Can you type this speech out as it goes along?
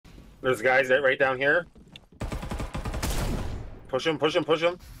There's guys right down here. Push him, push him, push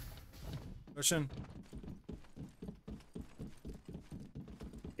him. Pushing.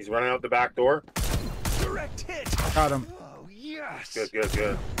 He's running out the back door. Direct hit. Got him. Oh, yes. Good, good,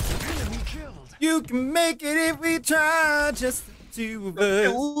 good. Enemy killed. You can make it if we try, just the two of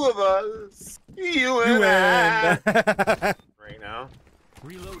us. Two of us. You and I. Right now.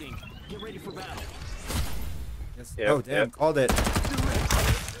 Reloading. Get ready for battle. Yes. Yep, Oh, damn. yep. Called it. Direct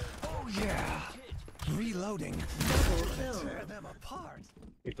hit. Oh, yeah. Reloading. Tear them apart.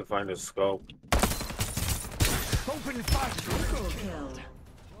 Need to find a scope. Open fire. Killed.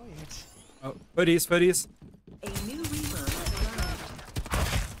 Enjoy it. Oh, hoodies, hoodies. A new Reaper has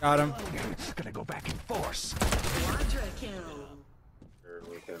arrived. Got him. Gonna go back in force. Quadra kill. Sure,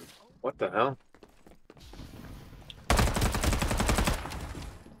 we can. What the hell?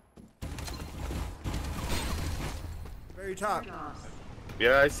 Very top.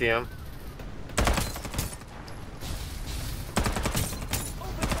 Yeah, I see him.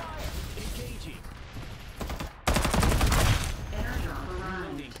 Open fire. Engaging. Airdrop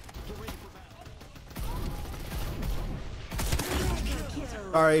arrived. Reloading. Get ready for battle.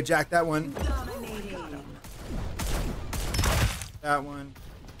 Kill. Sorry, Jack, that one. Dominating. That one.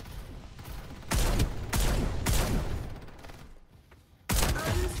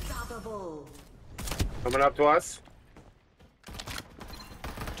 Unstoppable. Coming up to us.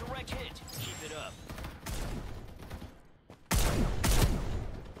 Direct hit. Keep it up.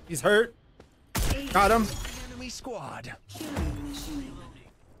 He's hurt. Got him. Enemy squad. Killing machine.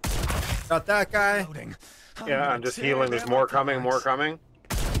 Got that guy. Reloading. Yeah, I'm just healing. There's more coming, more coming.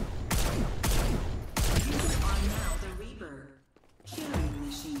 You are now the Reaper. Killing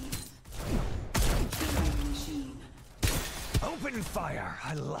machine. Killing machine. Open fire.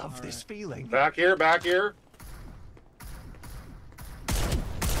 I love this feeling. Back here, back here.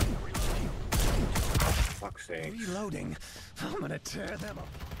 Fuck's sake. Reloading. I'm gonna tear them up.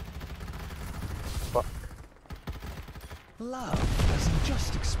 Fuck. Love doesn't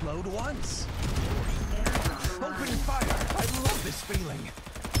just explode once. Open fire. I love this feeling.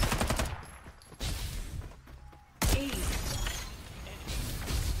 Ace.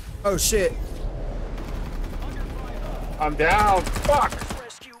 Oh, shit. I'm down. Fuck.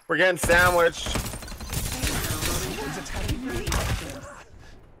 Rescue. We're getting sandwiched. Someone's attacking me.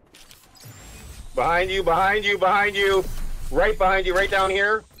 Behind you, behind you, behind you. Right behind you, right down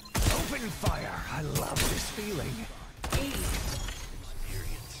here. Open fire. I love this feeling.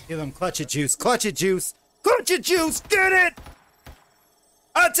 Give him clutch it, juice. Clutch it, juice. Clutch it, juice. Get it.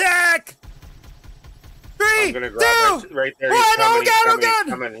 Attack. I'm 3, gonna 2, grab right there. 1. He's coming, Oh, he's God.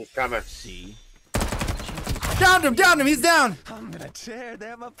 coming, he's coming. See? Downed him. Downed him. He's down. I'm gonna tear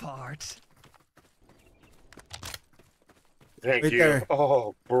them apart. Thank Right you. there.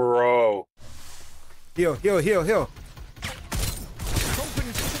 Oh, bro. Heal, heal, heal, heal.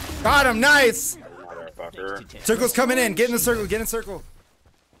 Open. Got him. Nice. Motherfucker. Circle's coming in. Get in the circle. Get in the circle.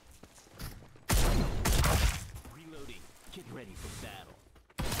 Reloading. Get ready for battle.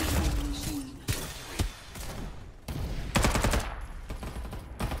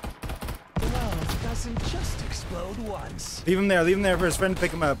 Love doesn't just explode once. Leave him there. Leave him there for his friend to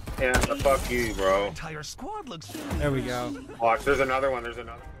pick him up. Yeah, fuck you, bro. Entire squad looks. There we go. Watch, there's another one, there's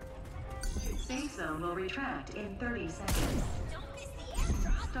another. Safe zone will retract in 30 seconds.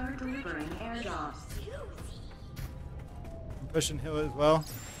 Start delivering airdrops. I'm pushing hill as well.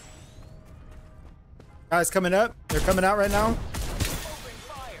 Guys coming up. They're coming out right now.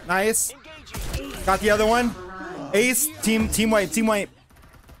 Nice. Engaging. Got the other one. Ace. Team white. Team white.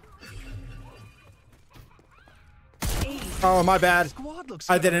 Oh, my bad. Squad looks.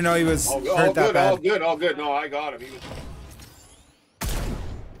 I didn't know he was All hurt that good, all bad. good, all good. No, I got him. He was...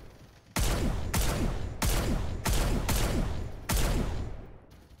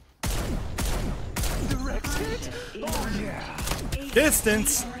 Direct hit. Oh yeah.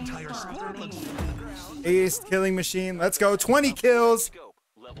 Distance. Entire squad looks. Ace. Killing machine. Let's go. 20 kills. Scope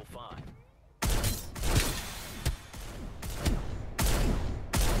level 5.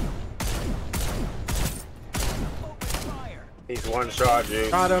 Open fire. He's one shot,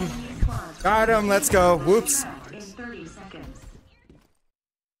 dude. Got him. Got him. Let's go. Whoops. In 30 seconds.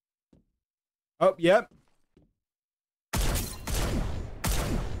 Oh, yep.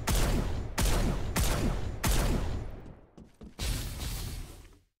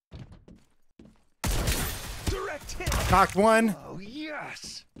 Direct hit. Knocked one. Oh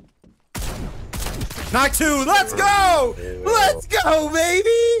yes. Knocked 2. Let's go. Let's go,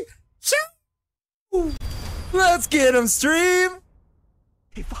 baby. Shoo. Let's get him, stream.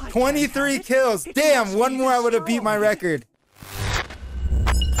 If I can't 23 have it, kills. it Damn, must one be more I this would have beat my strong. record.